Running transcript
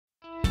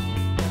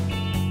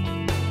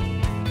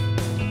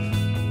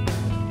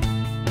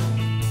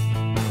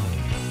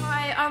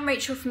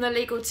Rachel from the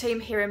legal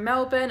team here in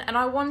Melbourne, and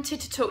I wanted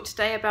to talk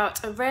today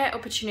about a rare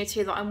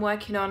opportunity that I'm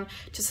working on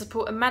to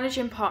support a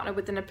managing partner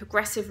within a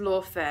progressive law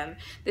firm.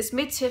 This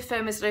mid-tier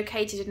firm is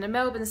located in the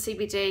Melbourne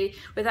CBD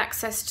with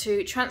access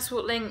to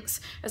transport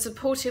links, a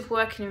supportive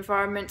working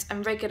environment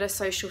and regular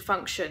social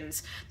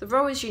functions. The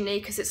role is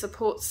unique as it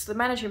supports the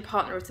managing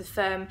partner of the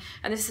firm,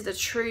 and this is a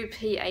true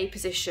PA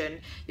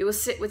position. You will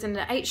sit within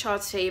the HR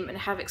team and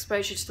have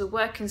exposure to the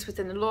workings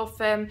within the law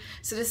firm,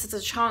 so this is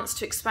a chance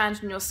to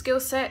expand on your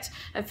skill set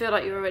and feel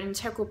like you're an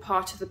integral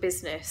part of the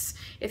business.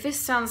 If this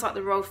sounds like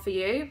the role for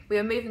you, we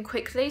are moving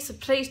quickly, so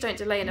please don't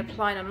delay in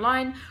applying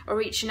online or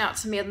reaching out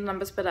to me on the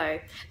numbers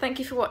below. Thank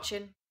you for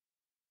watching.